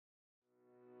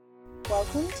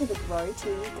Welcome to the Grow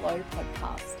Till You Glow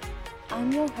podcast.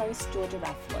 I'm your host, Georgia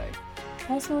Raffalo,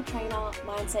 personal trainer,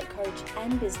 mindset coach,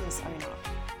 and business owner,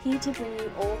 here to bring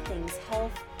you all things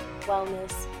health,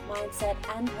 wellness, mindset,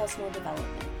 and personal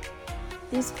development.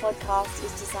 This podcast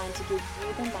is designed to give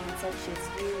you the mindset shifts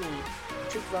you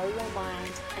need to grow your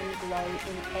mind and glow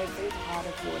in every part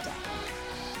of your day.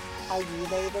 Are you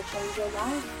ready to change your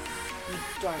life?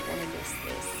 You don't want to miss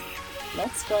this.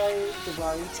 Let's go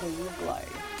grow till you glow.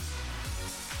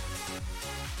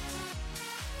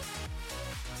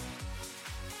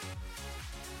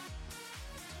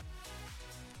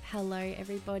 Hello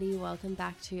everybody, welcome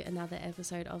back to another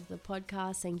episode of the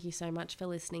podcast. Thank you so much for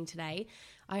listening today.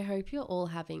 I hope you're all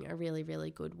having a really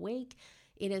good week.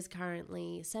 It is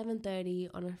currently 7:30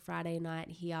 on a Friday night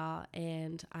here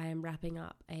and I am wrapping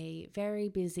up a very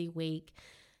busy week.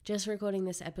 Just recording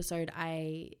this episode,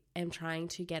 I am trying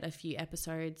to get a few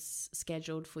episodes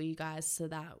scheduled for you guys so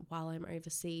that while I'm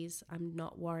overseas, I'm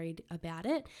not worried about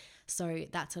it. So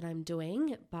that's what I'm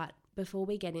doing. But before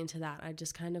we get into that, I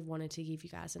just kind of wanted to give you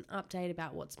guys an update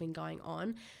about what's been going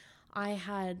on. I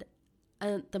had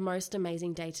the most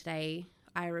amazing day today.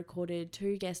 I recorded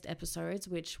 2 guest episodes,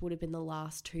 which would have been the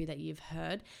last 2 that you've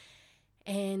heard.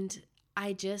 And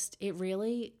it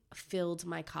really filled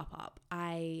my cup up.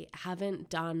 I haven't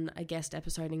done a guest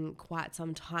episode in quite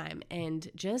some time,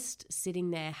 and just sitting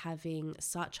there having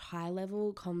such high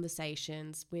level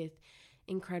conversations with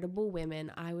incredible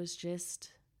women, I was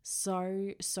just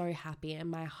so happy, and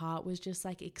my heart was just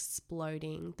like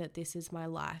exploding that this is my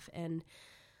life. And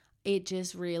it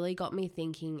just really got me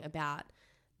thinking about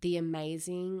the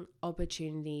amazing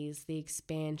opportunities, the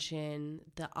expansion,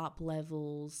 the up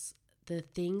levels, the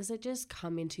things that just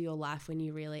come into your life when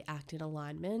you really act in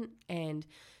alignment and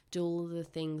do all of the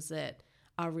things that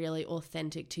are really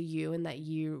authentic to you and that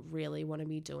you really want to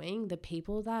be doing. The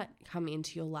people that come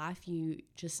into your life you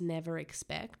just never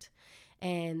expect,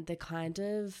 and the kind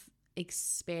of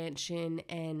expansion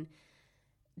and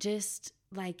just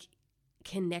like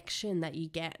connection that you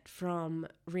get from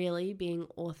really being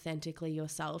authentically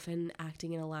yourself and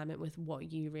acting in alignment with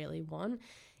what you really want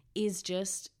is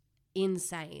just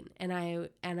insane. And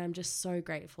I'm just so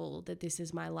grateful that this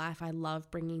is my life. I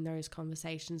love bringing those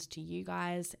conversations to you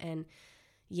guys, and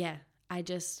yeah, I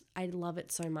love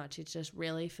it so much. It's just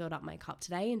really filled up my cup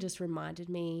today and just reminded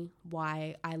me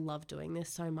why I love doing this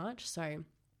so much. So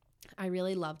I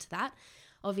really loved that.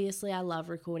 Obviously, I love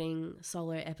recording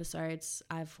solo episodes.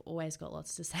 I've always got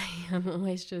lots to say. I'm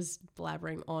always just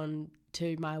blabbering on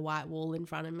to my white wall in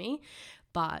front of me,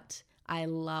 but I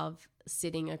love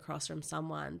sitting across from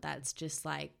someone that's just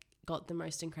like got the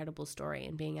most incredible story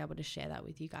and being able to share that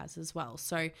with you guys as well.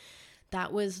 So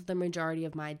that was the majority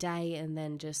of my day, and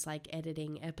then just like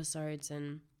editing episodes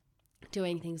and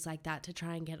doing things like that to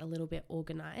try and get a little bit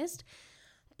organized.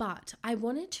 But I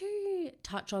wanted to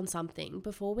touch on something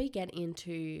before we get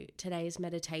into today's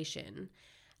meditation.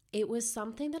 It was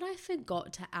something that I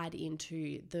forgot to add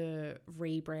into the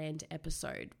rebrand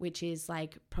episode, which is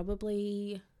like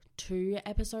probably 2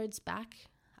 episodes back,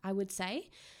 I would say.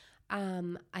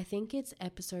 I think it's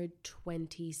episode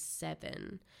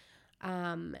 27.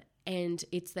 And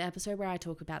it's the episode where I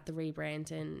talk about the rebrand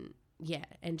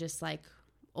and just like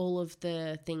all of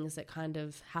the things that kind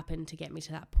of happened to get me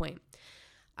to that point.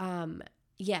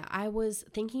 I was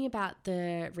thinking about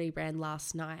the rebrand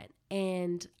last night,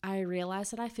 and I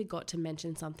realized that I forgot to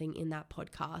mention something in that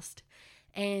podcast.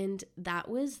 And that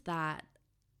was that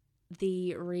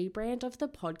the rebrand of the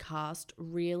podcast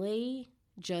really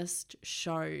just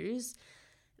shows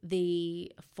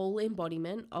the full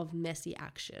embodiment of messy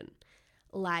action.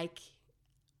 Like,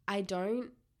 I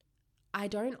don't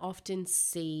often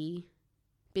see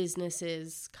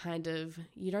businesses kind of,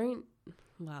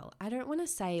 I don't want to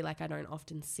say like I don't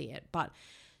often see it, but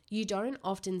you don't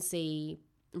often see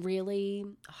really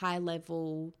high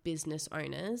level business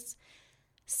owners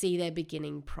see their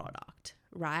beginning product,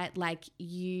 right? Like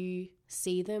you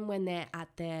see them when they're at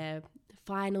their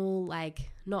final,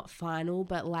 like not final,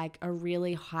 but like a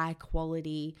really high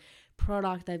quality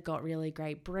product. They've got really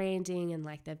great branding and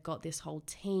like they've got this whole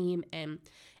team and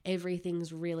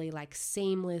everything's really like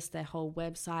seamless. Their whole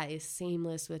website is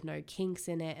seamless with no kinks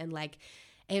in it, and like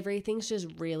everything's just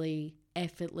really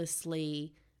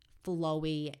effortlessly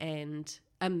flowy and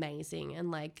amazing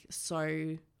and like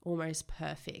so almost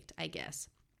perfect, I guess.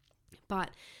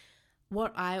 But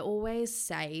what I always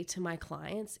say to my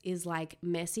clients is like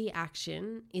messy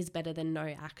action is better than no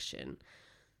action.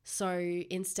 So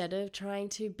instead of trying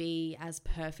to be as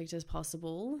perfect as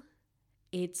possible,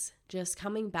 it's just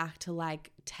coming back to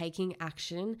like taking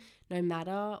action no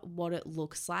matter what it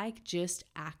looks like, just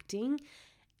acting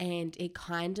and it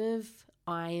kind of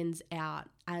irons out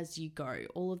as you go.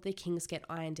 All of the kinks get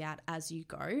ironed out as you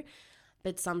go,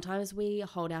 but sometimes we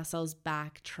hold ourselves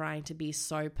back trying to be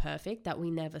so perfect that we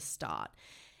never start.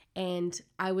 And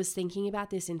I was thinking about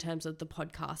this in terms of the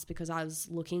podcast because I was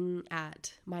looking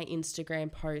at my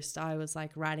Instagram post. I was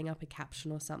like writing up a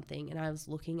caption or something, and I was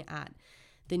looking at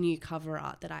the new cover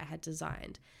art that I had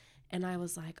designed. And I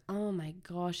was like, oh my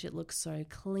gosh, it looks so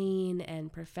clean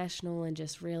and professional and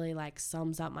just really like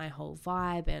sums up my whole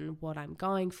vibe and what I'm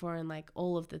going for and like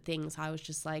all of the things. I was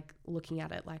just like looking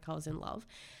at it like I was in love.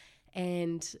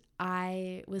 And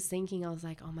I was thinking, I was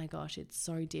like, oh my gosh, it's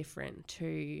so different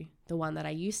to the one that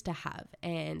I used to have.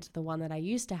 And the one that I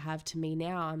used to have to me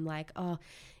now, I'm like, oh,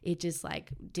 it just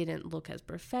like didn't look as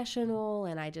professional.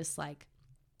 And I just like,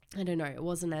 I don't know, it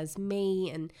wasn't as me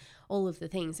and all of the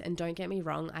things. And don't get me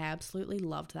wrong, I absolutely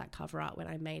loved that cover art when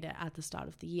I made it at the start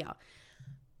of the year.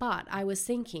 But I was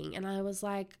thinking, and I was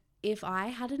like, if I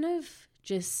hadn't have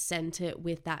just sent it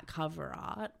with that cover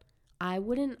art, I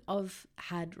wouldn't have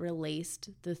had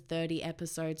released the 30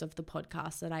 episodes of the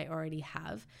podcast that I already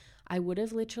have. I would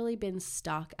have literally been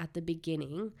stuck at the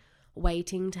beginning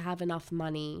waiting to have enough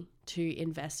money to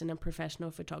invest in a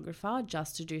professional photographer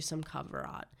just to do some cover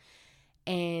art.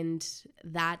 And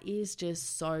that is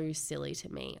just so silly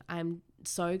to me. I'm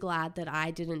so glad that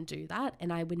I didn't do that,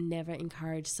 and I would never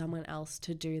encourage someone else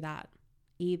to do that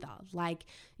either. Like,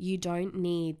 you don't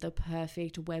need the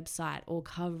perfect website or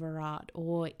cover art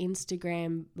or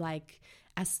Instagram like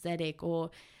aesthetic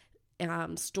or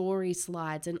story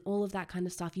slides and all of that kind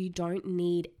of stuff. You don't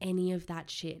need any of that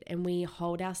shit, and we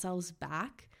hold ourselves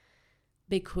back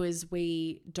because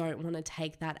we don't want to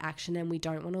take that action and we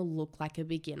don't want to look like a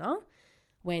beginner,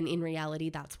 when in reality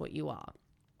that's what you are.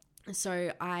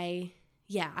 So I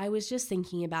was just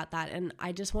thinking about that, and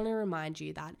I just want to remind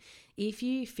you that if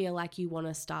you feel like you want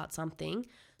to start something,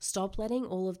 stop letting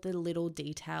all of the little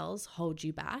details hold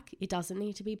you back. It doesn't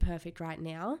need to be perfect right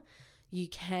now. You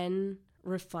can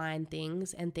refine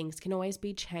things, and things can always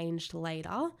be changed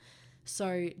later.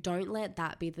 So don't let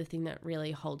that be the thing that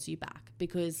really holds you back,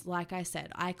 because like I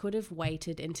said, I could have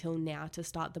waited until now to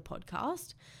start the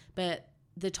podcast, but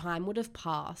the time would have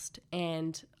passed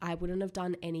and I wouldn't have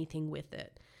done anything with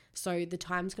it. So the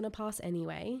time's going to pass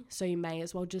anyway, so you may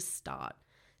as well just start.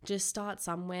 Just start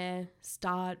somewhere,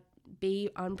 be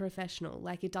unprofessional.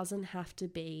 Like, it doesn't have to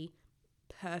be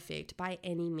perfect by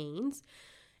any means.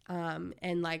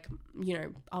 And like, you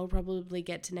know, I'll probably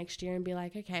get to next year and be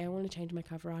like, okay, I want to change my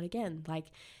cover art again, like,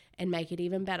 and make it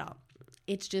even better.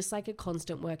 It's just like a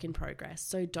constant work in progress.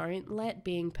 So don't let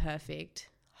being perfect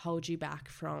hold you back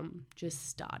from just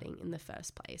starting in the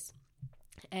first place.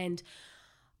 And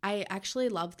I actually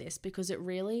love this because it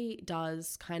really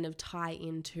does kind of tie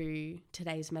into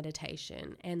today's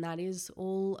meditation, and that is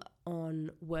all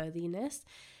on worthiness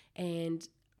and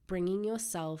bringing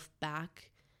yourself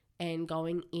back and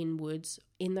going inwards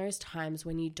in those times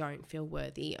when you don't feel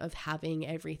worthy of having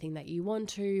everything that you want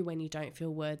to, when you don't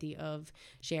feel worthy of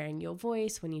sharing your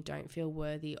voice, when you don't feel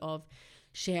worthy of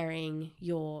sharing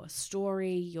your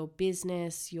story, your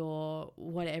business, your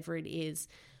whatever it is.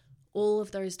 All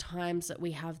of those times that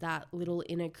we have that little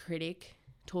inner critic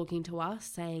talking to us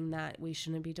saying that we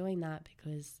shouldn't be doing that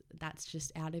because that's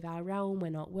just out of our realm, we're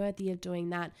not worthy of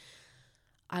doing that.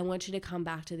 I want you to come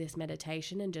back to this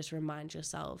meditation and just remind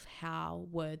yourself how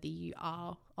worthy you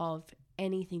are of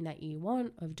anything that you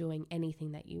want, of doing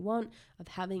anything that you want, of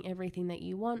having everything that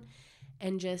you want,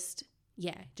 and just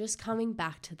coming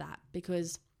back to that,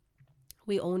 because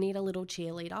we all need a little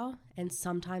cheerleader, and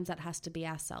sometimes that has to be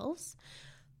ourselves.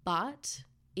 But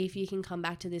if you can come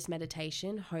back to this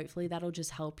meditation, hopefully that'll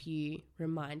just help you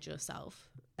remind yourself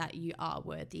that you are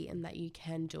worthy and that you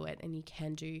can do it and you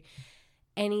can do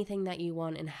anything that you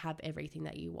want and have everything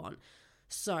that you want.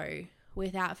 So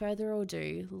without further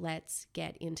ado, let's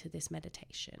get into this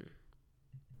meditation.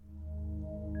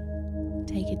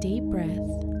 Take a deep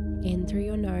breath in through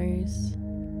your nose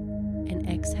and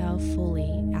exhale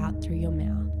fully out through your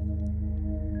mouth.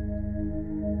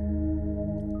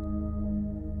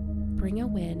 Bring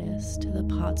awareness to the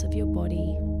parts of your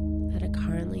body that are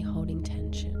currently holding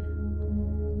tension.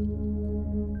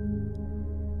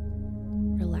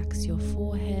 Relax your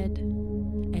forehead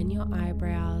and your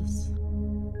eyebrows.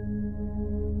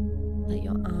 Let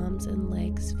your arms and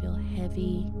legs feel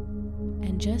heavy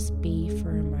and just be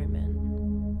for a moment.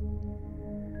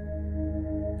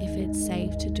 If it's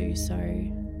safe to do so,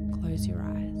 close your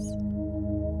eyes.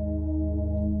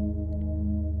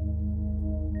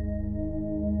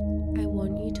 I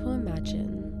want you to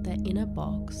imagine that in a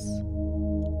box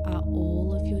are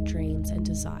all of your dreams and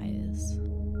desires.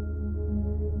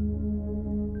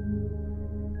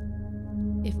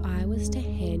 If I was to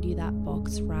hand you that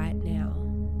box right now,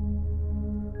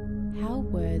 how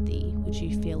worthy would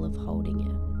you feel of holding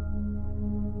it?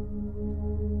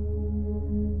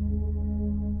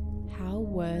 How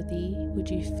worthy would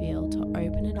you feel to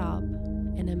open it up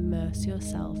and immerse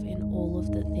yourself in all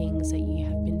of the things that you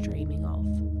have been dreaming of?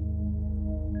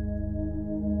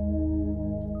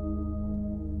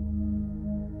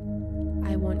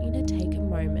 I want you to take a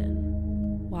moment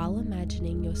while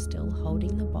imagining you're still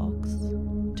holding the box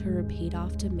to repeat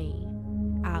after me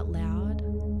out loud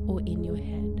or in your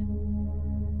head.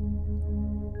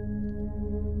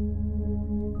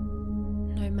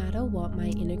 No matter what my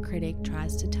inner critic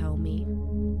tries to tell me,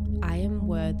 I am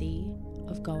worthy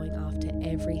of going after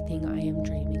everything I am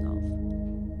dreaming of.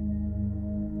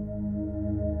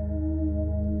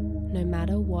 No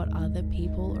matter what other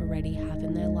people already have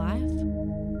in their life,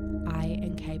 I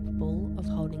am capable of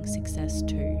holding success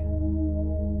too.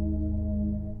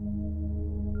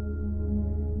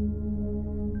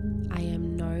 I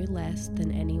am no less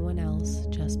than anyone else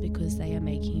just because they are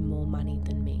making more money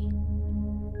than me.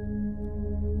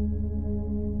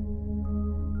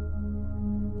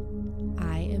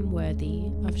 I am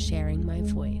worthy of sharing my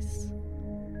voice.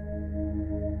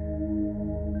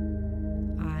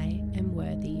 I am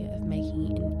worthy of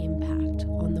making an impact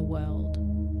on the world.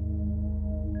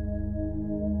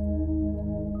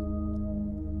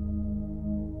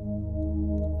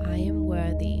 I am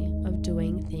worthy of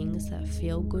doing things that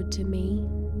feel good to me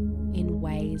in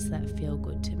ways that feel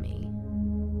good to me.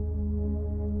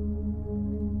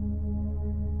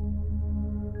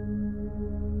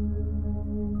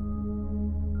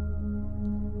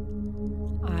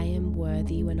 I am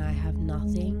worthy when I have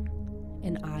nothing,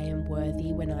 and I am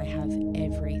worthy when I have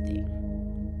everything.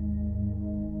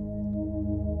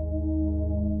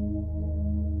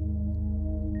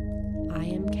 I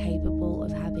am capable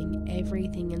of having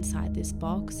everything inside this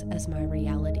box as my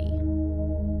reality.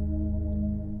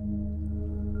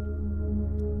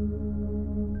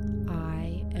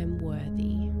 I am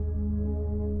worthy.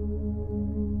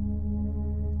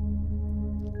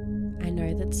 I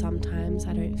know that sometimes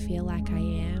I don't feel like I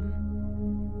am,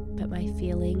 but my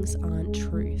feelings aren't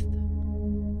truth.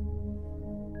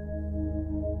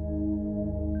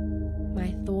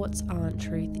 My thoughts aren't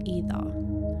truth either,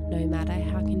 no matter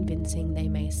how convincing they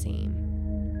may seem.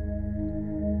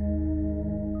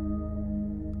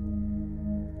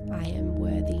 I am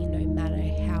worthy no matter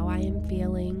how I am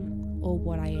feeling or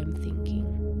what I am thinking.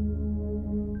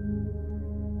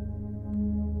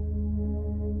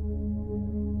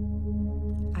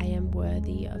 I am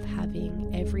worthy of having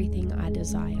everything I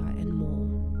desire and more.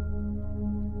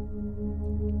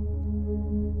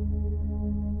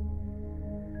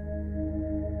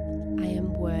 I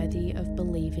am worthy of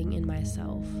believing in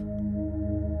myself.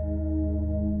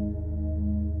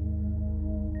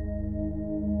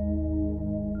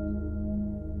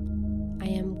 I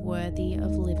am worthy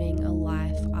of living a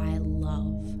life I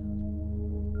love.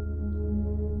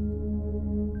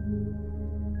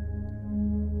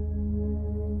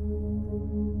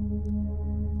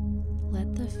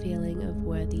 Let the feeling of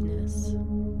worthiness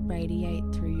radiate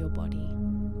through your body.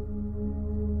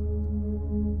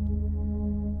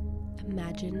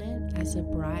 Imagine it as a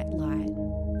bright light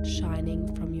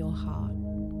shining from your heart.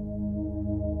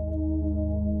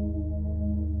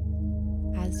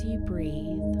 As you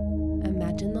breathe,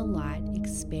 imagine the light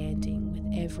expanding with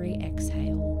every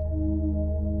exhale.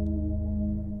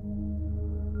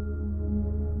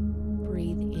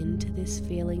 Breathe into this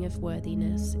feeling of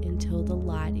worthiness until the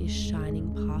light is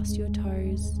shining past your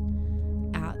toes,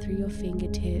 out through your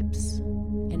fingertips,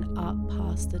 and up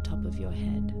past the top of your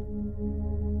head.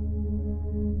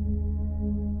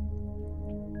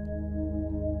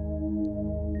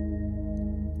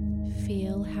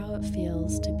 Feel how it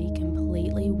feels to be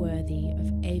completely worthy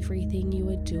of everything you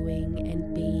are doing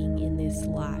and being in this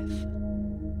life.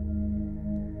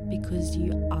 Because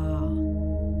you are.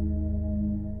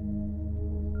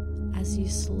 As you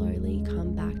slowly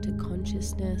come back to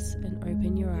consciousness and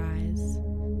open your eyes,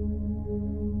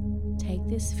 take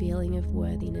this feeling of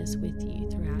worthiness with you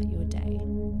throughout your day.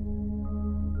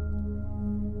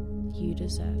 You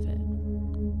deserve it.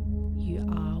 You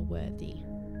are worthy.